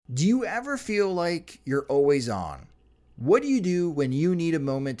Do you ever feel like you're always on? What do you do when you need a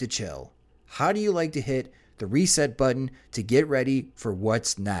moment to chill? How do you like to hit the reset button to get ready for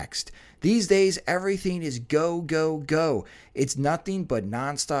what's next? These days, everything is go, go, go. It's nothing but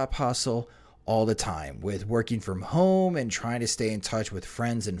nonstop hustle all the time, with working from home and trying to stay in touch with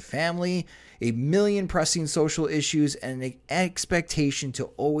friends and family, a million pressing social issues, and an expectation to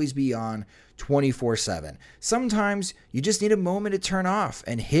always be on 24/7. Sometimes you just need a moment to turn off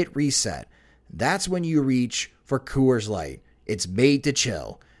and hit reset. That's when you reach for Coors Light. It's made to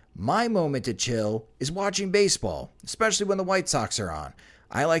chill. My moment to chill is watching baseball, especially when the White Sox are on.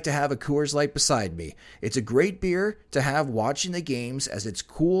 I like to have a Coors Light beside me. It's a great beer to have watching the games, as it's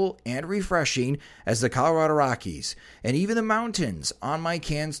cool and refreshing as the Colorado Rockies. And even the mountains on my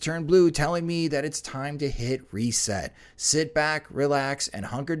cans turn blue, telling me that it's time to hit reset. Sit back, relax, and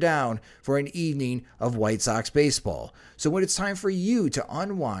hunker down for an evening of White Sox baseball. So when it's time for you to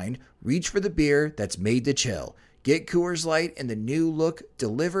unwind, reach for the beer that's made to chill. Get Coors Light in the new look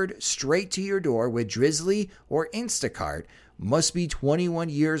delivered straight to your door with Drizzly or Instacart. Must be 21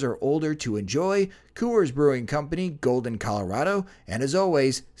 years or older to enjoy. Coors Brewing Company, Golden, Colorado. And as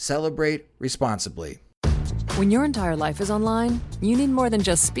always, celebrate responsibly. When your entire life is online, you need more than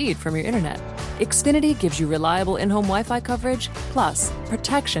just speed from your internet. Xfinity gives you reliable in-home Wi-Fi coverage, plus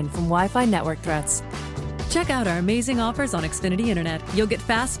protection from Wi-Fi network threats. Check out our amazing offers on Xfinity Internet. You'll get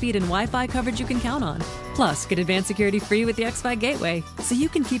fast speed and Wi-Fi coverage you can count on. Plus, get advanced security free with the X-Fi Gateway, so you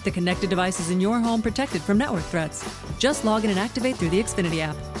can keep the connected devices in your home protected from network threats. Just log in and activate through the Xfinity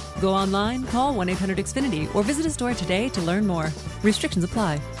app. Go online, call 1-800-XFINITY, or visit a store today to learn more. Restrictions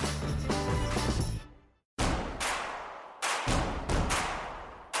apply.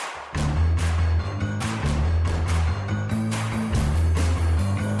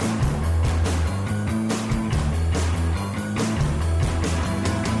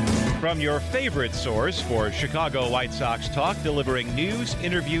 From your favorite source for Chicago White Sox talk, delivering news,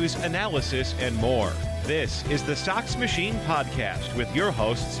 interviews, analysis, and more. This is the Sox Machine Podcast with your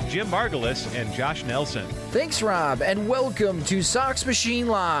hosts, Jim Margalus and Josh Nelson. Thanks, Rob, and welcome to Sox Machine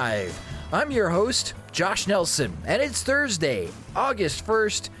Live. I'm your host, Josh Nelson, and it's Thursday, August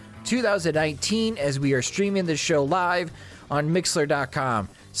 1st, 2019, as we are streaming the show live on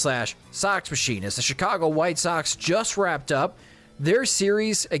Mixlr.com/Sox Machine, as the Chicago White Sox just wrapped up their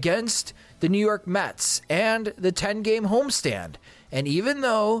series against the New York Mets and the 10-game homestand. And even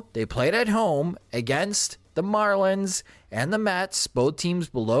though they played at home against the Marlins and the Mets, both teams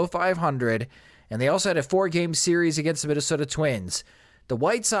below 500, and they also had a 4-game series against the Minnesota Twins, the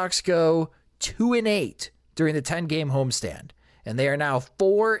White Sox go 2-8 during the 10-game homestand. And they are now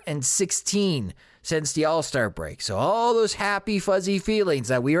 4-16 since the All-Star break. So all those happy, fuzzy feelings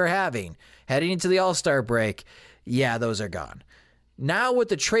that we were having heading into the All-Star break, yeah, those are gone. Now with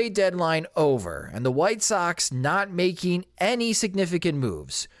the trade deadline over and the White Sox not making any significant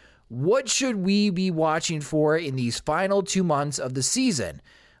moves, what should we be watching for in these final 2 months of the season?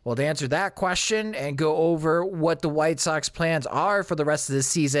 Well, to answer that question and go over what the White Sox plans are for the rest of the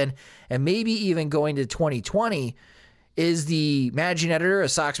season and maybe even going to 2020 is the managing editor of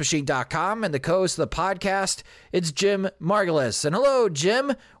SoxMachine.com and the co-host of the podcast. It's Jim Margalus. And hello,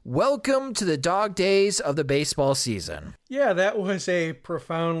 Jim. Welcome to the dog days of the baseball season. Yeah, that was a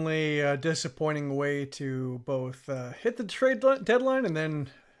profoundly disappointing way to both hit the trade deadline and then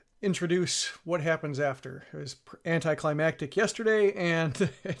introduce what happens after. It was anticlimactic yesterday, and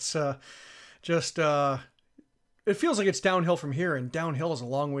it's it feels like it's downhill from here, and downhill is a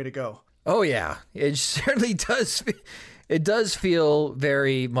long way to go. Oh, yeah. It certainly does. It does feel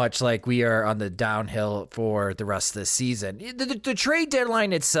very much like we are on the downhill for the rest of the season. The trade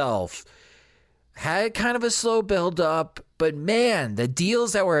deadline itself had kind of a slow build up, but man, the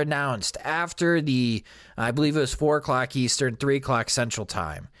deals that were announced after I believe it was 4 o'clock Eastern, 3 o'clock Central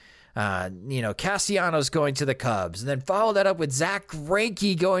Time. Castellanos going to the Cubs, and then follow that up with Zach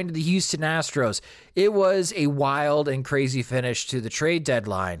Greinke going to the Houston Astros. It was a wild and crazy finish to the trade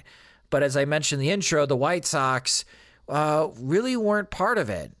deadline. But as I mentioned in the intro, the White Sox really weren't part of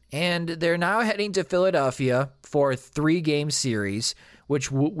it. And they're now heading to Philadelphia for a 3-game series,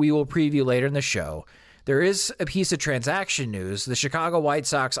 which we will preview later in the show. There is a piece of transaction news. The Chicago White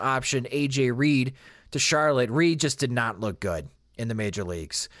Sox optioned A.J. Reed to Charlotte. Reed just did not look good in the major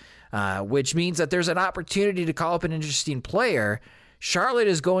leagues, which means that there's an opportunity to call up an interesting player. Charlotte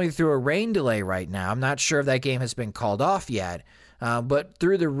is going through a rain delay right now. I'm not sure if that game has been called off yet. But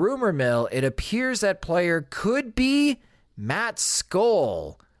through the rumor mill, it appears that player could be Matt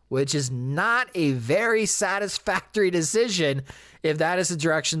Skoll, which is not a very satisfactory decision if that is the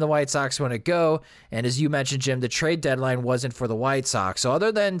direction the White Sox want to go. And as you mentioned, Jim, the trade deadline wasn't for the White Sox. So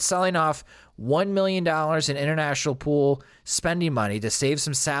other than selling off $1 million in international pool spending money to save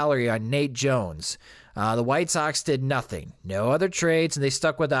some salary on Nate Jones, the White Sox did nothing. No other trades, and they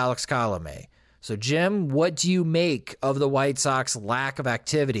stuck with Alex Colomé. So, Jim, what do you make of the White Sox lack of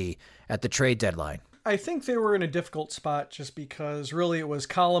activity at the trade deadline? I think they were in a difficult spot just because really it was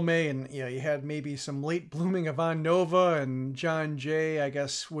Colomé, and you had maybe some late blooming Ivan Nova, and John Jay, I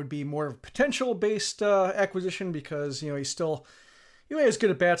guess, would be more of a potential based acquisition because he's still he has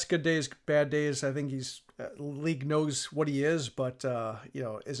good at bats, good days, bad days. I think he's league knows what he is, but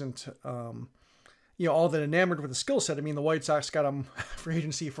isn't all that enamored with the skill set. I mean, the White Sox got him for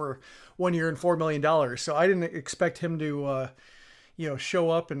agency for 1 year and $4 million, so I didn't expect him to show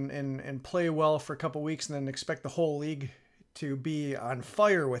up and play well for a couple weeks and then expect the whole league to be on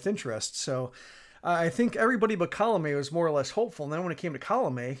fire with interest. So I think everybody but Colomé was more or less hopeful. And then when it came to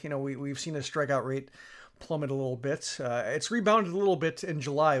Colomé, we've seen his strikeout rate plummet a little bit. It's rebounded a little bit in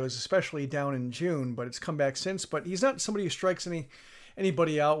July. It was especially down in June, but it's come back since. But he's not somebody who strikes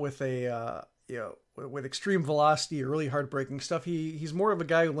anybody out with with extreme velocity or really hard breaking stuff. He's more of a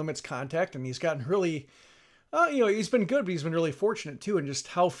guy who limits contact, and he's gotten really he's been good, but he's been really fortunate too in just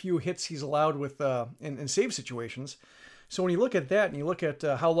how few hits he's allowed with in save situations. So when you look at that and you look at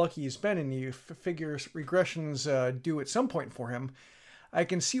how lucky he's been, and you figure regressions due at some point for him, I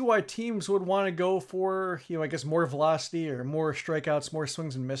can see why teams would want to go for I guess more velocity or more strikeouts, more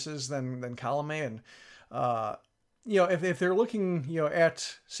swings and misses than Colomé. And if they're looking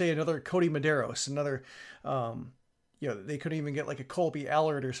at say another Cody Medeiros, another they couldn't even get like a Colby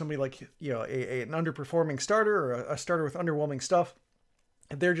Allard or somebody like, an underperforming starter or a starter with underwhelming stuff.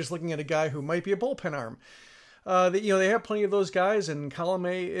 If they're just looking at a guy who might be a bullpen arm, they have plenty of those guys, and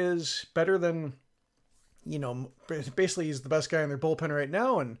Colomé is better than, basically he's the best guy in their bullpen right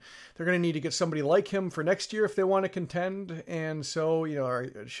now, and they're going to need to get somebody like him for next year if they want to contend. And so,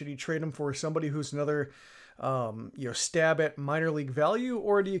 should you trade him for somebody who's another stab at minor league value,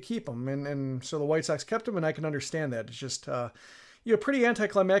 or do you keep him? And so the White Sox kept him, and I can understand that. It's just, pretty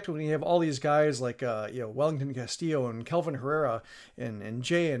anticlimactic when you have all these guys like, Wellington Castillo and Kelvin Herrera and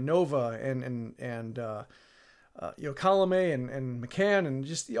Jay and Nova and Colomé and McCann and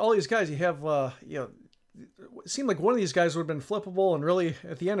just all these guys. You have, it seemed like one of these guys would have been flippable, and really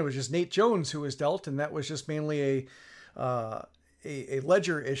at the end it was just Nate Jones who was dealt, and that was just mainly a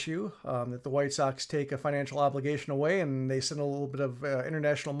ledger issue, that the White Sox take a financial obligation away and they send a little bit of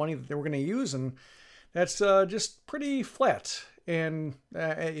international money that they were going to use, and that's just pretty flat. And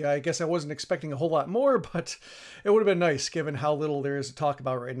I guess I wasn't expecting a whole lot more, but it would have been nice given how little there is to talk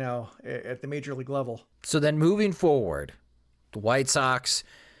about right now at the major league level. So then moving forward, the White Sox,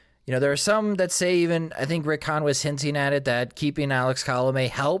 there are some that say, even I think Rick Hahn was hinting at it, that keeping Alex Colomé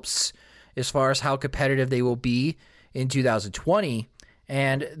helps as far as how competitive they will be in 2020.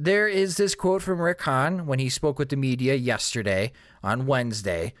 And there is this quote from Rick Hahn when he spoke with the media yesterday on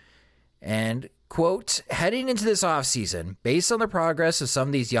Wednesday. And, quote, heading into this offseason, based on the progress of some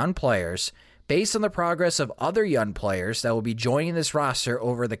of these young players, based on the progress of other young players that will be joining this roster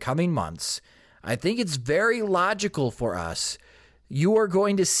over the coming months, I think it's very logical for us. You are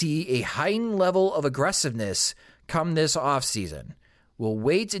going to see a heightened level of aggressiveness come this offseason. We'll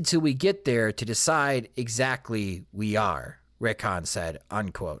wait until we get there to decide exactly we are, Rick Hahn said,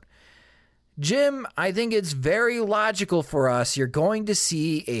 unquote. Jim, I think it's very logical for us. You're going to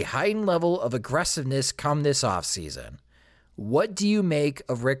see a heightened level of aggressiveness come this offseason. What do you make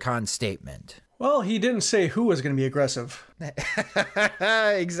of Rick Hahn's statement? Well, he didn't say who was going to be aggressive.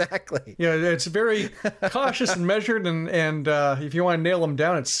 Exactly. It's very cautious and measured, and if you want to nail him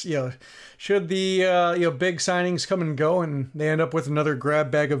down, it's should the big signings come and go, and they end up with another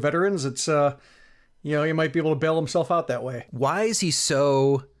grab bag of veterans, it's he might be able to bail himself out that way. Why is he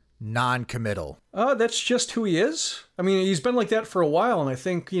so non-committal? That's just who he is. I mean, he's been like that for a while, and I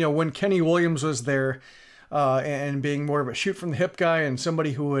think when Kenny Williams was there, and being more of a shoot from the hip guy and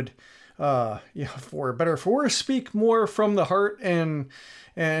somebody who would, for better or for worse, speak more from the heart and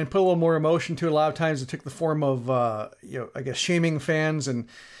put a little more emotion to it. A lot of times it took the form of, I guess, shaming fans and,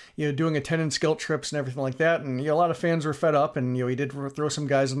 doing attendance guilt trips and everything like that. And, a lot of fans were fed up, and, he did throw some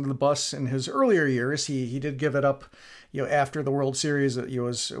guys under the bus in his earlier years. He did give it up, after the World Series. It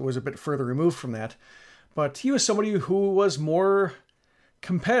was a bit further removed from that. But he was somebody who was more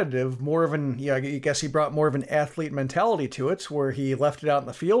competitive, more of an, I guess he brought more of an athlete mentality to it, where he left it out in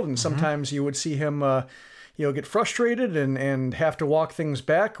the field, and sometimes you would see him, get frustrated and have to walk things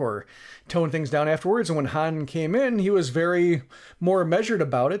back or tone things down afterwards. And when Hahn came in, he was very more measured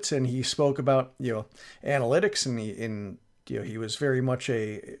about it, and he spoke about analytics, and he was very much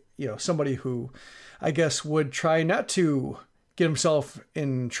a somebody who I guess would try not to get himself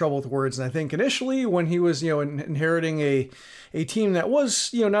in trouble with words. And I think initially when he was inheriting a team that was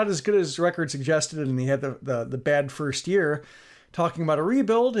not as good as record suggested, and he had the bad first year, talking about a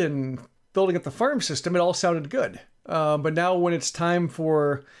rebuild and building up the farm system, it all sounded good. But now when it's time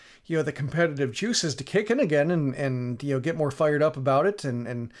for the competitive juices to kick in again and get more fired up about it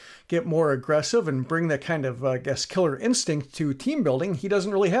and get more aggressive and bring that kind of killer instinct to team building, he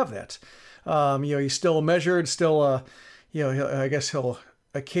doesn't really have that. He's still measured, still I guess he'll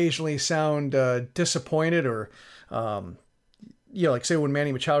occasionally sound disappointed or like say when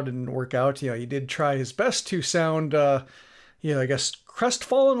Manny Machado didn't work out, he did try his best to sound I guess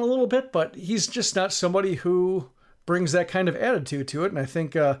crestfallen a little bit, but he's just not somebody who brings that kind of attitude to it. And I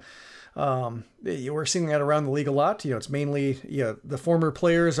think we're seeing that around the league a lot. It's mainly the former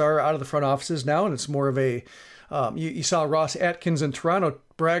players are out of the front offices now, and it's more of a you saw Ross Atkins in Toronto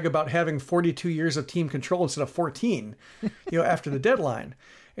brag about having 42 years of team control instead of 14 after the deadline.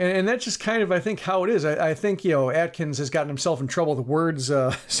 And that's just kind of, I think, how it is. I think, Atkins has gotten himself in trouble with words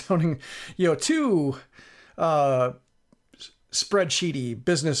sounding, too spreadsheety,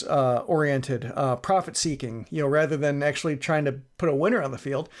 business oriented, profit seeking, rather than actually trying to put a winner on the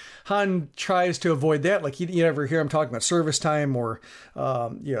field. Hahn tries to avoid that. Like you never hear him talking about service time or,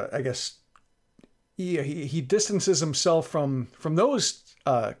 I guess he distances himself from those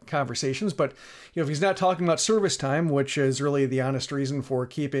conversations. But if he's not talking about service time, which is really the honest reason for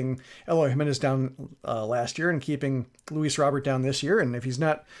keeping Eloy Jimenez down last year and keeping Luis Robert down this year, and if he's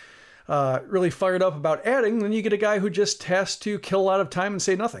not really fired up about adding, then you get a guy who just has to kill a lot of time and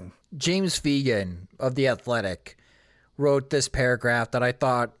say nothing. James Fegan of The Athletic wrote this paragraph that I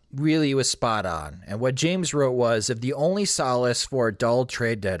thought really was spot on. And what James wrote was, if the only solace for a dull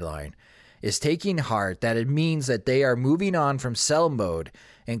trade deadline is taking heart that it means that they are moving on from sell mode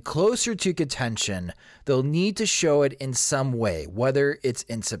and closer to contention, they'll need to show it in some way, whether it's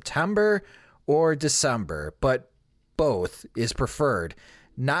in September or December, but both is preferred.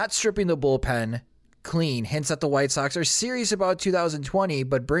 Not stripping the bullpen clean hints that the White Sox are serious about 2020,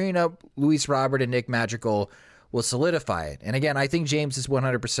 but bringing up Luis Robert and Nick Madrigal will solidify it. And again, I think James is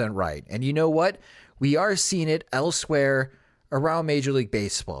 100% right. And you know what? We are seeing it elsewhere around Major League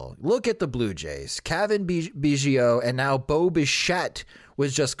Baseball. Look at the Blue Jays. Kevin Biggio and now Bo Bichette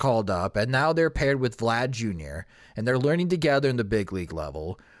was just called up, and now they're paired with Vlad Jr., and they're learning together in the big league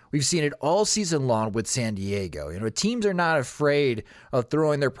level. We've seen it all season long with San Diego. Teams are not afraid of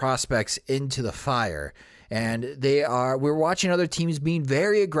throwing their prospects into the fire. And we're watching other teams being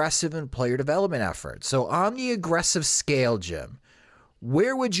very aggressive in player development efforts. So on the aggressive scale, Jim,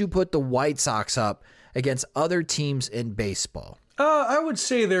 where would you put the White Sox up against other teams in baseball? I would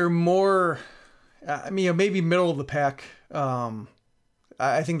say they're more, maybe middle of the pack.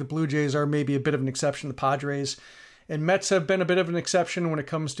 I think the Blue Jays are maybe a bit of an exception. The Padres and Mets have been a bit of an exception when it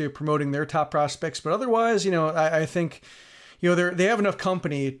comes to promoting their top prospects. But otherwise, I think, they have enough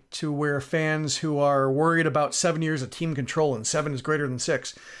company to where fans who are worried about 7 years of team control and 7 is greater than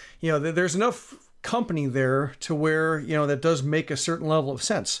 6, there's enough company there to where, that does make a certain level of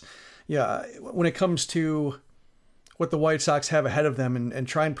sense. Yeah, when it comes to what the White Sox have ahead of them and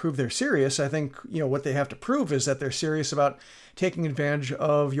try and prove they're serious, I think, what they have to prove is that they're serious about taking advantage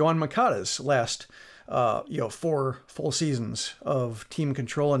of Yoan Moncada's last 4 full seasons of team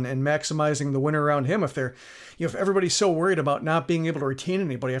control and maximizing the winner around him. If they're, if everybody's so worried about not being able to retain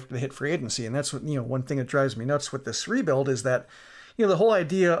anybody after they hit free agency, and that's what, one thing that drives me nuts with this rebuild is that, the whole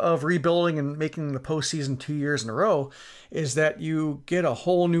idea of rebuilding and making the postseason 2 years in a row is that you get a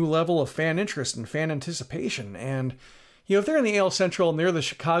whole new level of fan interest and fan anticipation. And, if they're in the AL Central and they're the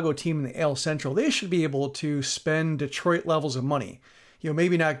Chicago team in the AL Central, they should be able to spend Detroit levels of money.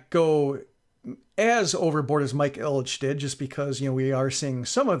 Maybe not go as overboard as Mike Ilitch did, just because, we are seeing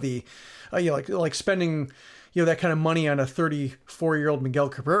some of the, like spending, that kind of money on a 34-year-old Miguel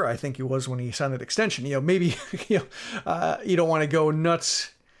Cabrera, I think he was when he signed that extension. Maybe, you don't want to go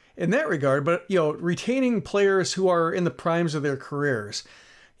nuts in that regard, but, retaining players who are in the primes of their careers.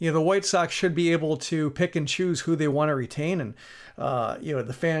 The White Sox should be able to pick and choose who they want to retain, and,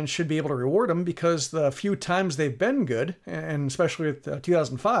 the fans should be able to reward them because the few times they've been good, and especially with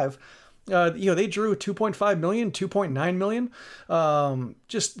 2005, they drew 2.5 million, 2.9 million,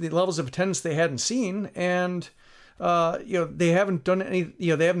 just the levels of attendance they hadn't seen. And, they haven't done any,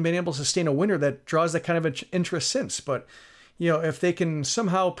 they haven't been able to sustain a winner that draws that kind of interest since. But, if they can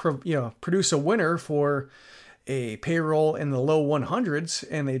somehow produce a winner for a payroll in the low 100s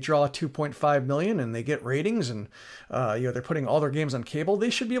and they draw 2.5 million and they get ratings and they're putting all their games on cable, they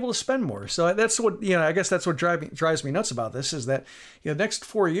should be able to spend more. So that's what I guess that's what drives me nuts about this, is that the next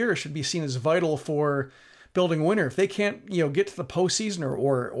 4 years should be seen as vital for building a winner. If they can't get to the postseason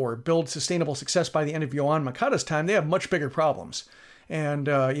or build sustainable success by the end of Yoán Moncada's time, they have much bigger problems. And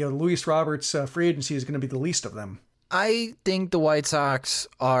Luis Roberts' free agency is going to be the least of them. I think the White Sox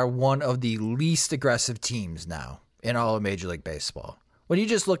are one of the least aggressive teams now in all of Major League Baseball. When you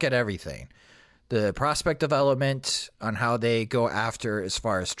just look at everything, the prospect development on how they go after as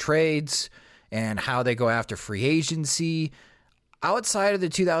far as trades and how they go after free agency, outside of the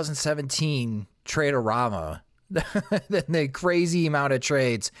 2017 trade-a-rama, the crazy amount of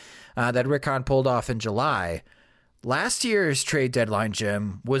trades that Rick Hahn pulled off in July, last year's trade deadline,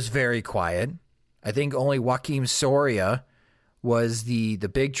 Jim, was very quiet. I think only Joakim Soria was the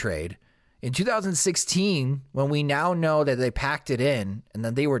big trade. In 2016, when we now know that they packed it in and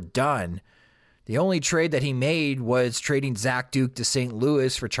then they were done, the only trade that he made was trading Zach Duke to St.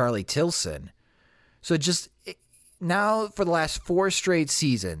 Louis for Charlie Tilson. So now for the last 4 straight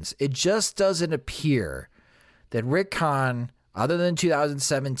seasons, it just doesn't appear that Rick Hahn, other than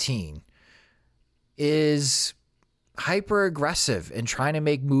 2017, is hyper aggressive in trying to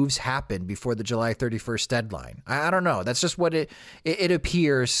make moves happen before the July 31st deadline. I don't know. That's just what it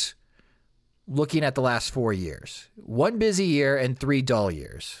appears looking at the last 4 years. 1 busy year and 3 dull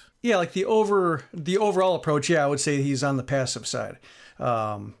years. Yeah, like the overall approach, I would say he's on the passive side.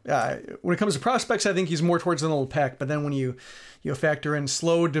 When it comes to prospects, I think he's more towards the middle of the pack. But then when you factor in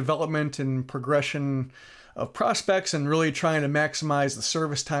slow development and progression of prospects and really trying to maximize the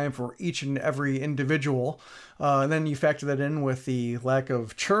service time for each and every individual, and then you factor that in with the lack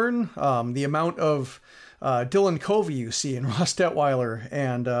of churn, the amount of Dylan Covey you see and Ross Detweiler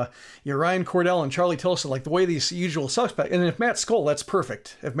and Ryan Cordell and Charlie Tilson, like the way these usual suspects. And if Matt Skoll, that's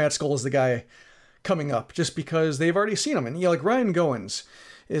perfect. If Matt Skoll is the guy coming up, just because they've already seen him. And like Ryan Goins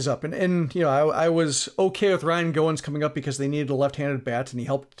is up, and I was okay with Ryan Goins coming up because they needed a left-handed bat, and he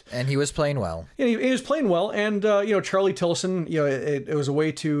helped. And he was playing well. Yeah, he was playing well, and Charlie Tilson, it was a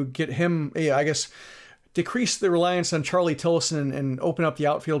way to get him, I guess, decrease the reliance on Charlie Tilson and open up the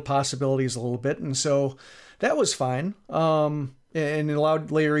outfield possibilities a little bit, and so that was fine. And it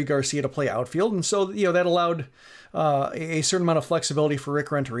allowed Larry Garcia to play outfield, and so that allowed a certain amount of flexibility for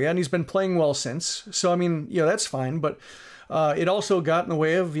Rick Renteria, and he's been playing well since. So I mean, that's fine, but it also got in the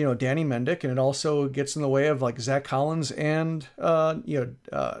way of Danny Mendick, and it also gets in the way of like Zach Collins and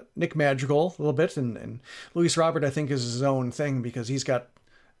Nick Madrigal a little bit, and Luis Robert I think is his own thing because he's got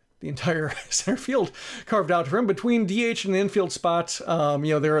the entire center field carved out for him. Between DH and the infield spot,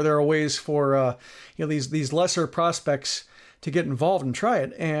 there are ways for these lesser prospects to get involved and try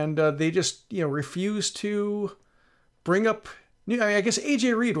it, and they just refuse to bring up. I guess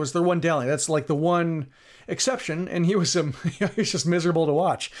AJ Reed was the one down. That's like the one exception, and he was he's just miserable to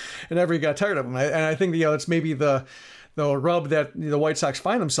watch, and everybody got tired of him. And I think it's maybe the rub that the White Sox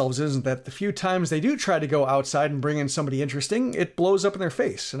find themselves is that the few times they do try to go outside and bring in somebody interesting, it blows up in their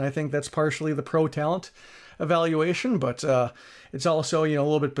face. And I think that's partially the pro talent evaluation, but it's also a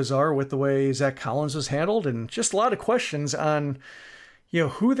little bit bizarre with the way Zach Collins was handled, and just a lot of questions on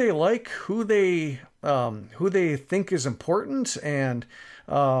who they like, who they think is important, and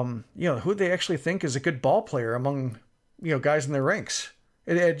who they actually think is a good ball player among guys in their ranks.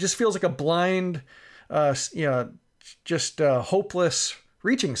 It just feels like a blind hopeless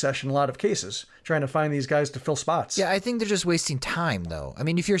reaching session in a lot of cases, trying to find these guys to fill spots. Yeah, I think they're just wasting time, though. I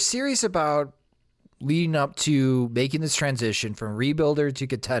mean, if you're serious about leading up to making this transition from rebuilder to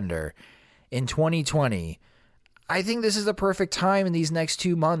contender in 2020, I think this is the perfect time in these next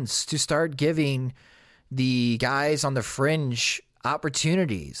 2 months to start giving the guys on the fringe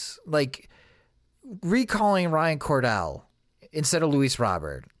opportunities. Like recalling Ryan Cordell instead of Luis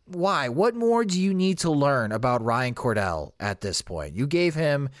Robert. Why? What more do you need to learn about Ryan Cordell at this point? You gave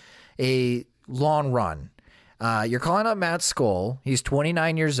him a long run. You're calling up Matt Skoll. He's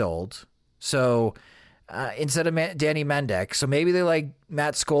 29 years old. So instead of Danny Mendick, so maybe they like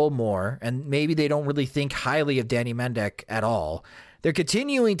Matt Skoll more, and maybe they don't really think highly of Danny Mendick at all. They're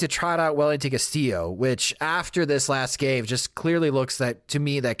continuing to trot out Wellington Castillo, which after this last game just clearly looks to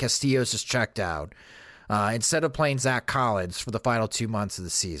me that Castillo's just checked out. Instead of playing Zach Collins for the final 2 months of the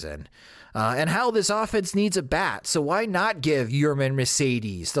season. And hell, this offense needs a bat. So why not give Yermin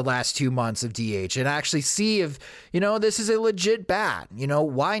Mercedes the last 2 months of DH and actually see if, this is a legit bat?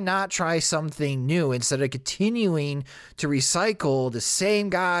 Why not try something new instead of continuing to recycle the same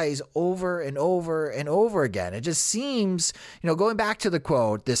guys over and over and over again? It just seems, going back to the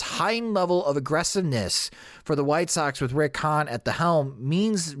quote, this high level of aggressiveness for the White Sox with Rick Hahn at the helm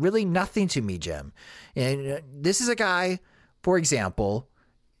means really nothing to me, Jim. And this is a guy, for example,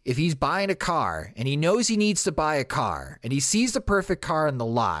 if he's buying a car and he knows he needs to buy a car and he sees the perfect car in the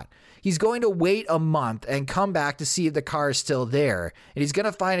lot, he's going to wait a month and come back to see if the car is still there, and he's going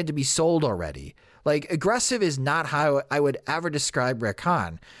to find it to be sold already. Like, aggressive is not how I would ever describe Rick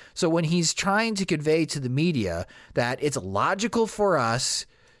Hahn. So when he's trying to convey to the media that it's logical for us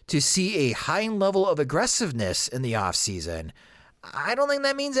to see a high level of aggressiveness in the offseason, I don't think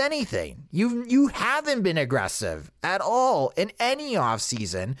that means anything. You haven't been aggressive at all in any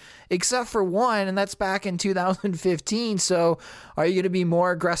offseason except for one, and that's back in 2015. So are you going to be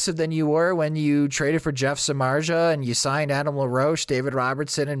more aggressive than you were when you traded for Jeff Samardzija and you signed Adam LaRoche, David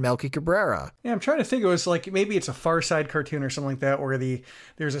Robertson, and Melky Cabrera? Yeah, I'm trying to think. It was like maybe it's a Far Side cartoon or something like that where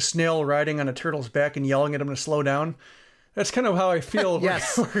there's a snail riding on a turtle's back and yelling at him to slow down. That's kind of how I feel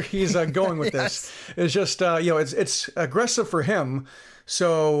yes. where he's going with yes. this. It's just, it's aggressive for him.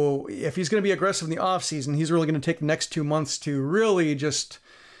 So if he's going to be aggressive in the offseason, he's really going to take the next 2 months to really just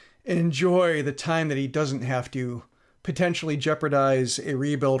enjoy the time that he doesn't have to potentially jeopardize a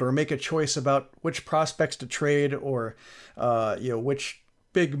rebuild or make a choice about which prospects to trade or, which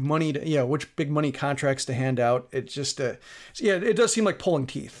big money contracts to hand out. It just, it does seem like pulling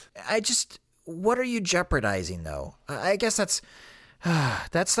teeth. What are you jeopardizing, though? I guess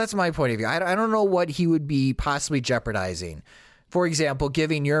that's my point of view. I don't know what he would be possibly jeopardizing. For example,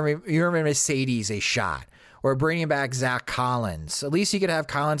 giving Yermin Mercedes a shot or bringing back Zach Collins. At least you could have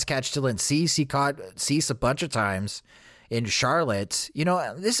Collins catch Dylan Cease. He caught Cease a bunch of times in Charlotte.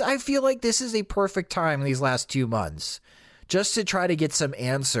 I feel like this is a perfect time in these last 2 months just to try to get some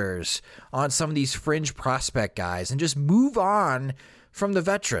answers on some of these fringe prospect guys and just move on from the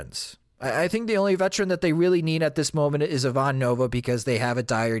veterans. I think the only veteran that they really need at this moment is Ivan Nova because they have a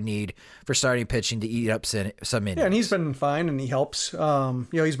dire need for starting pitching to eat up some innings. Yeah, and he's been fine and he helps.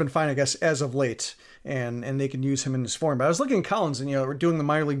 He's been fine, I guess, as of late, and they can use him in his form. But I was looking at Collins, and we're doing the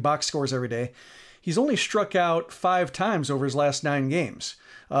minor league box scores every day. He's only struck out 5 times over his last 9 games.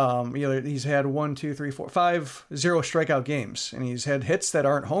 He's had 5 zero strikeout games, and he's had hits that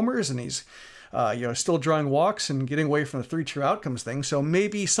aren't homers, and he's still drawing walks and getting away from the 3 true outcomes thing. So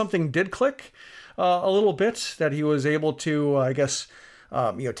maybe something did click a little bit that he was able to,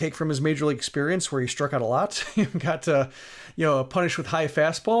 take from his major league experience where he struck out a lot, got punished with high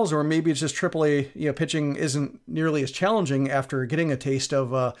fastballs, or maybe it's just AAA, pitching isn't nearly as challenging after getting a taste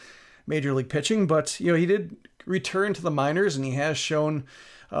of major league pitching. But, he did return to the minors, and he has shown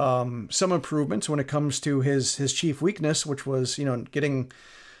some improvements when it comes to his chief weakness, which was, getting...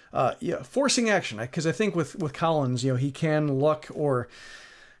 forcing action, because I think with Collins, he can luck or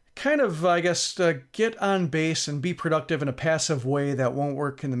kind of, get on base and be productive in a passive way that won't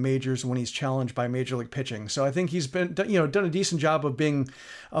work in the majors when he's challenged by major league pitching. So I think he's been, done a decent job of being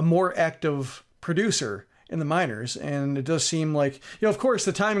a more active producer in the minors. And it does seem like, of course,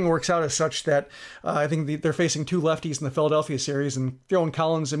 the timing works out as such that I think they're facing 2 lefties in the Philadelphia series, and throwing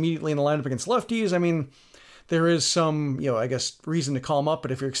Collins immediately in the lineup against lefties. I mean, there is some, reason to call him up,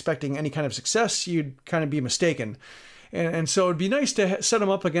 but if you're expecting any kind of success, you'd kind of be mistaken. And so it'd be nice to set him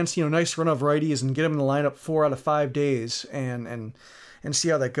up against, nice run of righties and get him in the lineup 4 out of 5 days and see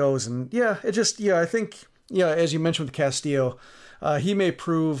how that goes. And I think, as you mentioned with Castillo, he may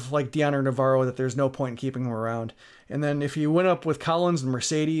prove like Dioner Navarro that there's no point in keeping him around. And then if you went up with Collins and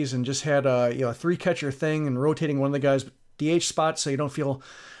Mercedes and just had a 3-catcher thing and rotating one of the guys DH spots so you don't feel,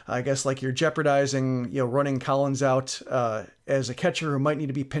 like you're jeopardizing, running Collins out as a catcher who might need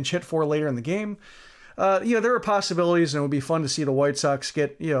to be pinch hit for later in the game. There are possibilities, and it would be fun to see the White Sox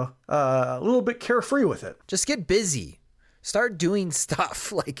get, a little bit carefree with it. Just get busy. Start doing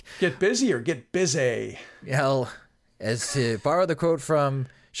stuff. Get busy or get busy. As to borrow the quote from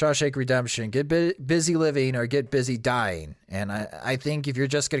Shawshank Redemption, get busy living or get busy dying. And I think if you're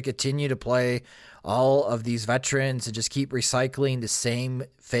just going to continue to play all of these veterans and just keep recycling the same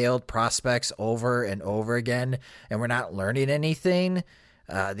failed prospects over and over again, and we're not learning anything,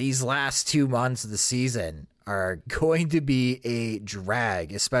 these last 2 months of the season are going to be a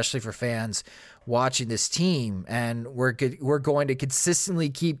drag, especially for fans watching this team. And we're going to consistently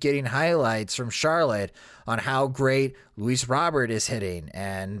keep getting highlights from Charlotte on how great Luis Robert is hitting.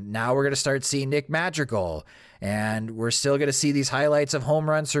 And now we're going to start seeing Nick Madrigal. And we're still going to see these highlights of home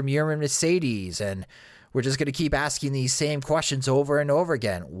runs from Yermin Mercedes. And we're just going to keep asking these same questions over and over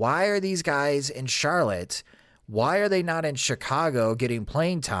again. Why are these guys in Charlotte? Why are they not in Chicago getting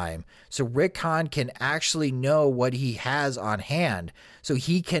playing time so Rick Hahn can actually know what he has on hand so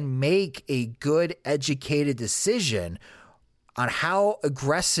he can make a good, educated decision on how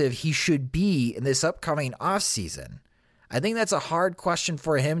aggressive he should be in this upcoming offseason? I think that's a hard question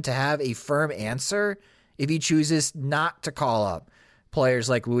for him to have a firm answer if he chooses not to call up players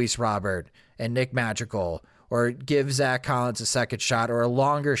like Luis Robert and Nick Madrigal, or give Zach Collins a second shot or a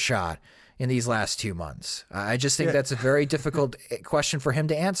longer shot in these last 2 months. I just think that's a very difficult question for him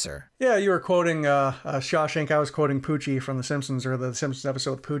to answer. Yeah, you were quoting Shawshank. I was quoting Poochie from The Simpsons, or the Simpsons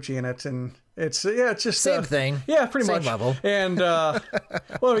episode with Poochie in it, and it's just same thing. Yeah, pretty same much level. And I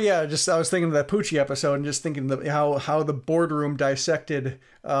was thinking of that Poochie episode and just thinking how the boardroom dissected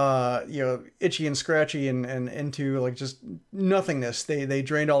Itchy and Scratchy and into like just nothingness. They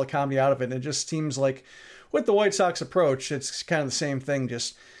drained all the comedy out of it. And it just seems like with the White Sox approach, it's kind of the same thing.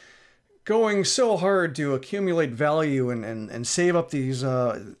 Just going so hard to accumulate value and save up these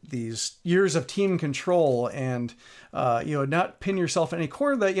years of team control and not pin yourself in any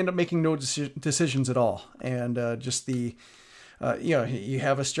corner that you end up making no decisions at all. And you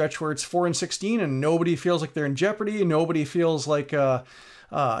have a stretch where it's 4-16 and nobody feels like they're in jeopardy. Nobody feels like you're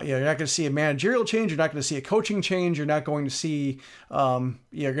not going to see a managerial change. You're not going to see a coaching change. You're not going to see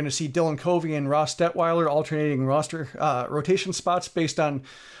you're going to see Dylan Covey and Ross Detweiler alternating rotation spots based on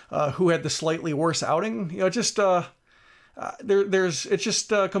who had the slightly worse outing. It's just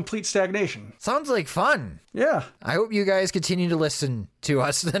complete stagnation. Sounds like fun. Yeah. I hope you guys continue to listen to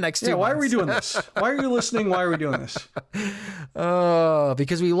us the next 2 months. Why are we doing this? Why are you listening? Why are we doing this? Oh,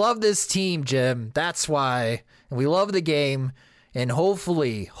 because we love this team, Jim. That's why. And we love the game. And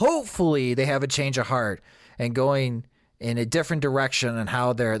hopefully they have a change of heart and going in a different direction on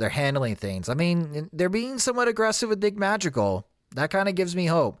how they're handling things. I mean, they're being somewhat aggressive with Nick Madrigal. That kind of gives me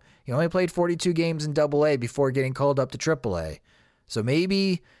hope. He only played 42 games in AA before getting called up to AAA. So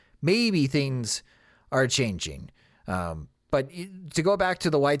maybe things are changing. But to go back to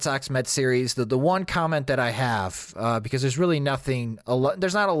the White Sox-Mets series, the one comment that I have, because there's really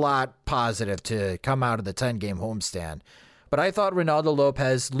there's not a lot positive to come out of the 10-game homestand. But I thought Ronaldo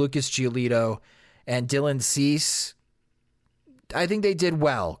Lopez, Lucas Giolito, and Dylan Cease, I think they did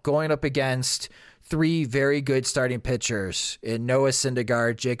well going up against three very good starting pitchers in Noah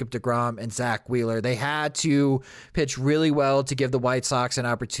Syndergaard, Jacob deGrom, and Zach Wheeler. They had to pitch really well to give the White Sox an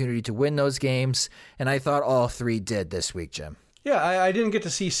opportunity to win those games, and I thought all three did this week, Jim. Yeah, I didn't get to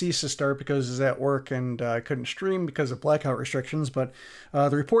see Cease start because he's at work and I couldn't stream because of blackout restrictions, but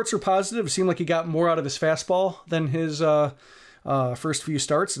the reports are positive. It seemed like he got more out of his fastball than his first few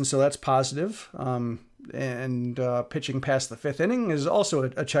starts, and so that's positive. And pitching past the fifth inning is also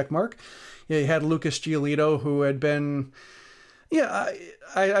a check mark. Yeah, you had Lucas Giolito, who had been... Yeah,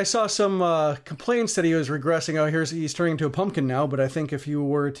 I saw some complaints that he was regressing. Oh, he's turning into a pumpkin now. But I think if you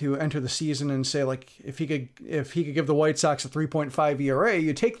were to enter the season and say, like, if he could give the White Sox a 3.5 ERA,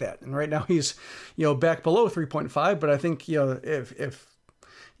 you take that. And right now he's back below 3.5. But I think if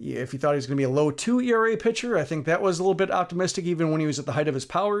you thought he was going to be a low 2 ERA pitcher, I think that was a little bit optimistic. Even when he was at the height of his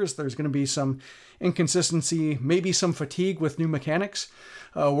powers, there's going to be some inconsistency, maybe some fatigue with new mechanics,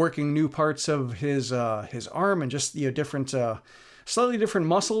 working new parts of his arm and just different. Slightly different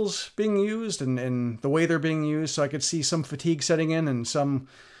muscles being used and the way they're being used. So I could see some fatigue setting in and some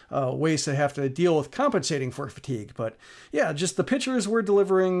ways to have to deal with compensating for fatigue. But yeah, just the pitchers were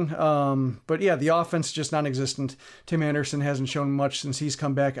delivering. But yeah, the offense just non-existent. Tim Anderson hasn't shown much since he's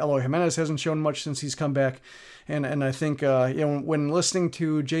come back. Eloy Jimenez hasn't shown much since he's come back. And I think when listening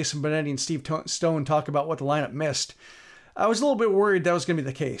to Jason Benetti and Steve Stone talk about what the lineup missed, I was a little bit worried that was going to be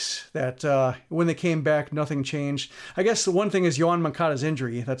the case, that when they came back, nothing changed. I guess the one thing is Yoan Moncada's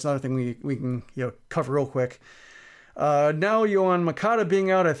injury. That's another thing we can cover real quick. Now Yoan Moncada being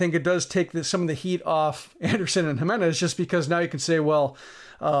out, I think it does take some of the heat off Anderson and Jimenez, just because now you can say, well,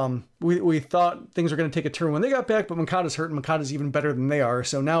 we thought things were going to take a turn when they got back, but Moncada's hurt and Moncada's even better than they are.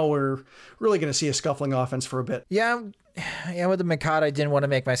 So now we're really going to see a scuffling offense for a bit. Yeah, with the Moncada, I didn't want to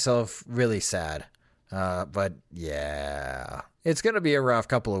make myself really sad. But yeah, it's going to be a rough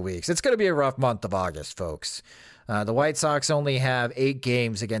couple of weeks. It's going to be a rough month of August, folks. The White Sox only have 8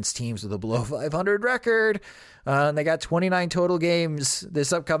 games against teams with a below 500 record. And they got 29 total games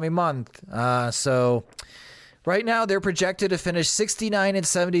this upcoming month. So Right now, they're projected to finish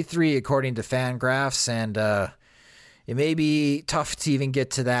 69-73 according to Fangraphs, and it may be tough to even get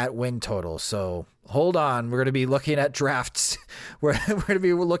to that win total. So hold on, we're going to be looking at drafts. We're going to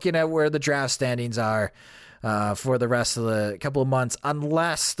be looking at where the draft standings are for the rest of the couple of months,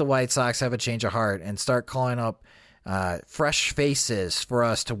 unless the White Sox have a change of heart and start calling up fresh faces for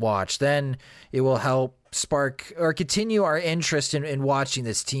us to watch. Then it will help spark or continue our interest in watching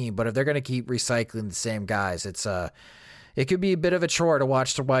this team. But if they're going to keep recycling the same guys, it could be a bit of a chore to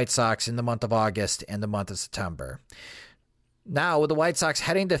watch the White Sox in the month of August and the month of September. Now, with the White Sox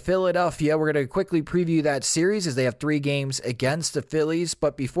heading to Philadelphia, we're going to quickly preview that series as they have 3 games against the Phillies.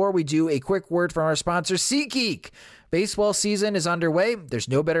 But before we do, a quick word from our sponsor, SeatGeek. Baseball season is underway. There's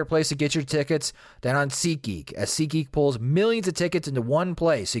no better place to get your tickets than on SeatGeek, as SeatGeek pulls millions of tickets into one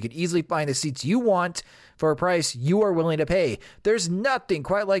place, so you can easily find the seats you want for a price you are willing to pay. There's nothing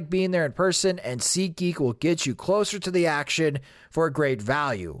quite like being there in person, and SeatGeek will get you closer to the action for a great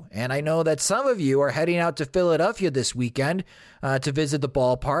value. And I know that some of you are heading out to Philadelphia this weekend to visit the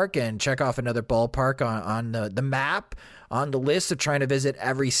ballpark and check off another ballpark on the map, on the list of trying to visit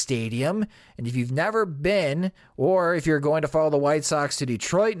every stadium. And if you've never been, or if you're going to follow the White Sox to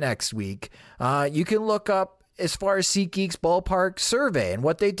Detroit next week, you can look up as far as SeatGeek's ballpark survey. And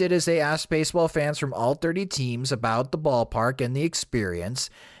what they did is they asked baseball fans from all 30 teams about the ballpark and the experience.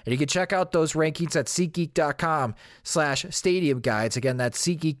 And you can check out those rankings at SeatGeek.com/stadium guides. Again, that's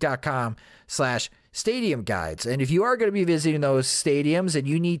SeatGeek.com/stadium guides. And if you are going to be visiting those stadiums and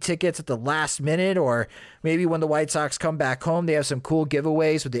you need tickets at the last minute, or maybe when the White Sox come back home, they have some cool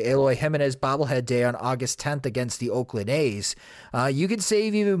giveaways with the Eloy Jimenez bobblehead day on August 10th against the Oakland A's. You can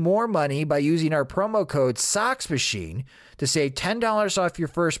save even more money by using our promo code SOXMachine to save $10 off your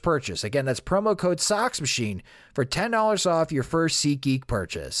first purchase. Again, that's promo code SOXMachine for $10 off your first SeatGeek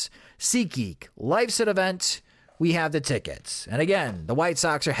purchase. SeatGeek, life's an event. We have the tickets. And again, the White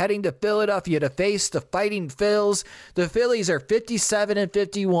Sox are heading to Philadelphia to face the Fighting Phils. The Phillies are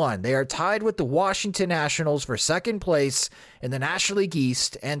 57-51. They are tied with the Washington Nationals for second place in the National League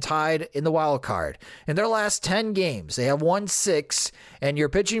East and tied in the wild card. In their last 10 games, they have won 6, and your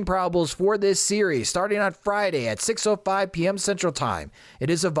pitching probables for this series starting on Friday at 6:05 p.m. Central Time. It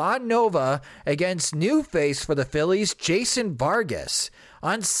is Ivan Nova against new face for the Phillies, Jason Vargas.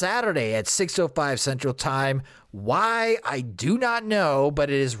 On Saturday at 6:05 Central Time. Why, I do not know, but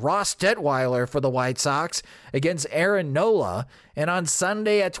it is Ross Detweiler for the White Sox against Aaron Nola. And on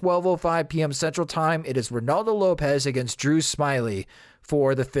Sunday at 12:05 p.m. Central Time, it is Ronaldo Lopez against Drew Smyly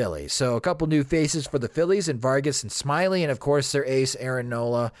for the Phillies. So a couple new faces for the Phillies and Vargas and Smyly, and of course their ace Aaron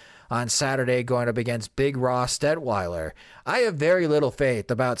Nola on Saturday going up against Big Ross Detweiler. I have very little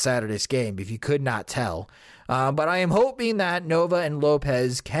faith about Saturday's game, if you could not tell. But I am hoping that Nova and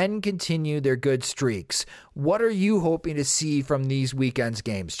Lopez can continue their good streaks. What are you hoping to see from these weekend's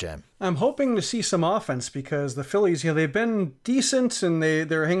games, Jim? I'm hoping to see some offense, because the Phillies, they've been decent and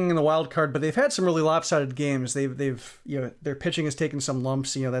they're hanging in the wild card, but they've had some really lopsided games. They've their pitching has taken some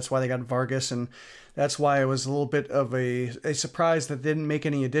lumps. That's why they got Vargas, and that's why it was a little bit of a surprise that they didn't make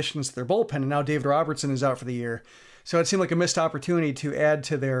any additions to their bullpen. And now David Robertson is out for the year. So it seemed like a missed opportunity to add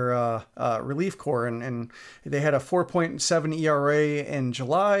to their relief corps, and they had a 4.7 ERA in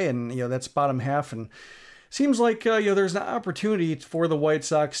July, and that's bottom half. And seems like there's an opportunity for the White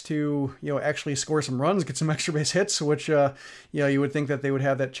Sox to actually score some runs, get some extra base hits, which you would think that they would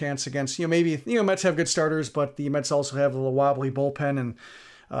have that chance against maybe Mets have good starters, but the Mets also have a little wobbly bullpen, and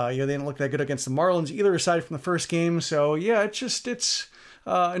they didn't look that good against the Marlins either, aside from the first game. So yeah, it's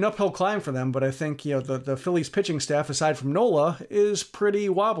an uphill climb for them, but I think the Phillies pitching staff, aside from Nola, is pretty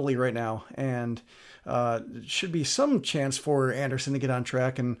wobbly right now, and should be some chance for Anderson to get on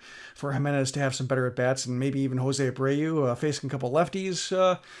track and for Jimenez to have some better at bats, and maybe even Jose Abreu facing a couple lefties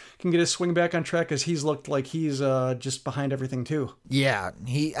can get his swing back on track, because he's looked like he's just behind everything too. Yeah,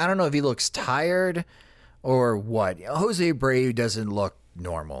 I don't know if he looks tired or what. Jose Abreu doesn't look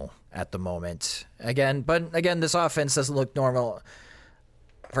normal at the moment. But this offense doesn't look normal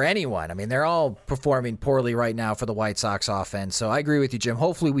for anyone. I mean, they're all performing poorly right now for the White Sox offense. So I agree with you, Jim.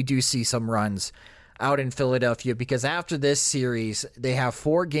 Hopefully we do see some runs out in Philadelphia, because after this series, they have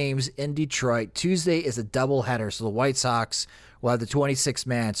 4 games in Detroit. Tuesday is a doubleheader, so the White Sox will have the 26th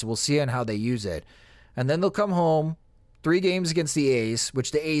man, so we'll see on how they use it. And then they'll come home, 3 games against the A's,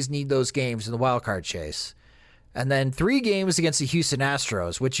 which the A's need those games in the wild card chase. And then 3 games against the Houston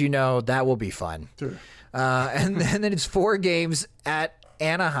Astros, which that will be fun. Sure. And then it's 4 games at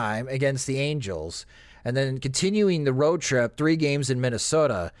Anaheim against the Angels. and then continuing the road trip, 3 games in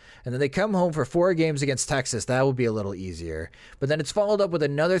Minnesota, and then they come home for 4 games against Texas. That will be a little easier. But then it's followed up with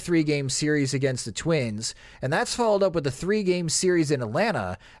another 3-game series against the Twins, and that's followed up with a 3-game series in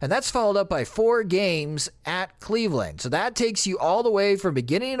Atlanta, and that's followed up by 4 games at Cleveland. So that takes you all the way from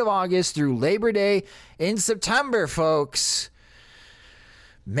beginning of August through Labor Day in September, folks.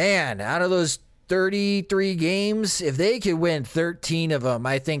 Man, out of those 33 games, if they could win 13 of them,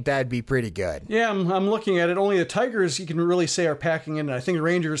 I think that'd be pretty good. Yeah, I'm looking at it. Only the Tigers, you can really say, are packing in. I think the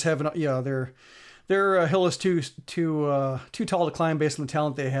Rangers have, their hill is too tall to climb based on the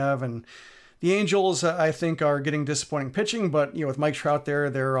talent they have, and the Angels, I think, are getting disappointing pitching. But with Mike Trout there,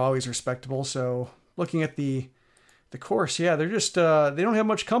 they're always respectable. So looking at the course, yeah, they're just they don't have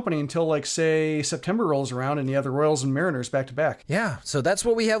much company until, like, say, September rolls around, and you have the Royals and Mariners back to back. Yeah, so that's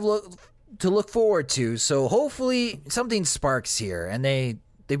what we have to look forward to. So hopefully something sparks here and they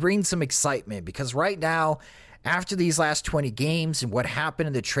bring some excitement, because right now, after these last 20 games and what happened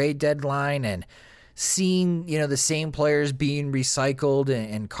in the trade deadline and seeing, the same players being recycled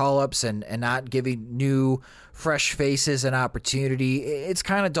and call-ups and not giving new fresh faces an opportunity, it's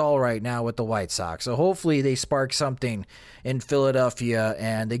kind of dull right now with the White Sox. So hopefully they spark something in Philadelphia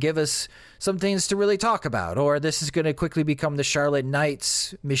and they give us some things to really talk about, or this is going to quickly become the Charlotte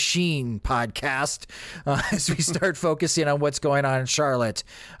Knights Machine podcast as we start focusing on what's going on in Charlotte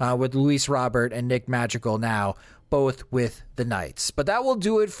with Luis Robert and Nick Madrigal now, both with the Knights. But that will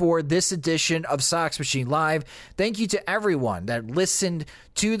do it for this edition of Sox Machine Live. Thank you to everyone that listened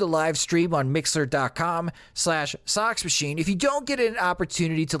to the live stream on Mixler.com/Sox Machine. If you don't get an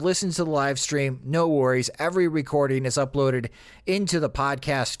opportunity to listen to the live stream, no worries. Every recording is uploaded into the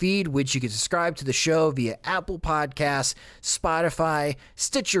podcast feed, which you can subscribe to the show via Apple Podcasts, Spotify,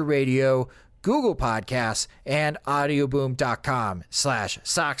 Stitcher Radio, Google Podcasts, and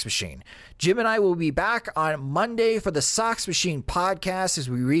audioboom.com/Sox Machine. Jim and I will be back on Monday for the Sox Machine podcast as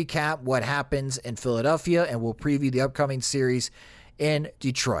we recap what happens in Philadelphia, and we'll preview the upcoming series in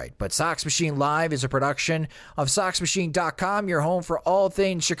Detroit. But Sox Machine Live is a production of SoxMachine.com, your home for all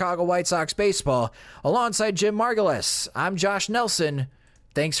things Chicago White Sox baseball. Alongside Jim Margulis, I'm Josh Nelson.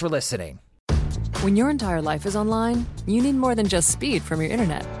 Thanks for listening. When your entire life is online, you need more than just speed from your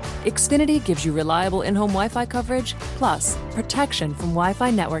internet. Xfinity gives you reliable in-home Wi-Fi coverage, plus protection from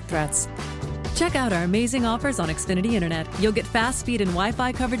Wi-Fi network threats. Check out our amazing offers on Xfinity Internet. You'll get fast speed and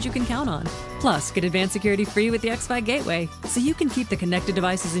Wi-Fi coverage you can count on. Plus, get advanced security free with the xFi Gateway, so you can keep the connected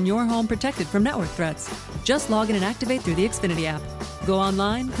devices in your home protected from network threats. Just log in and activate through the Xfinity app. Go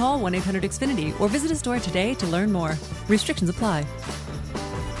online, call 1-800-XFINITY, or visit a store today to learn more. Restrictions apply.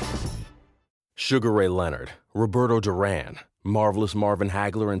 Sugar Ray Leonard, Roberto Duran, Marvelous Marvin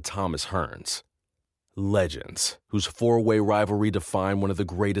Hagler, and Thomas Hearns. Legends, whose four-way rivalry defined one of the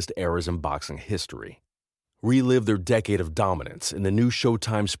greatest eras in boxing history. Relive their decade of dominance in the new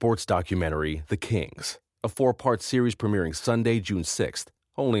Showtime sports documentary, The Kings, a 4-part series premiering Sunday, June 6th,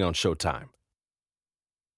 only on Showtime.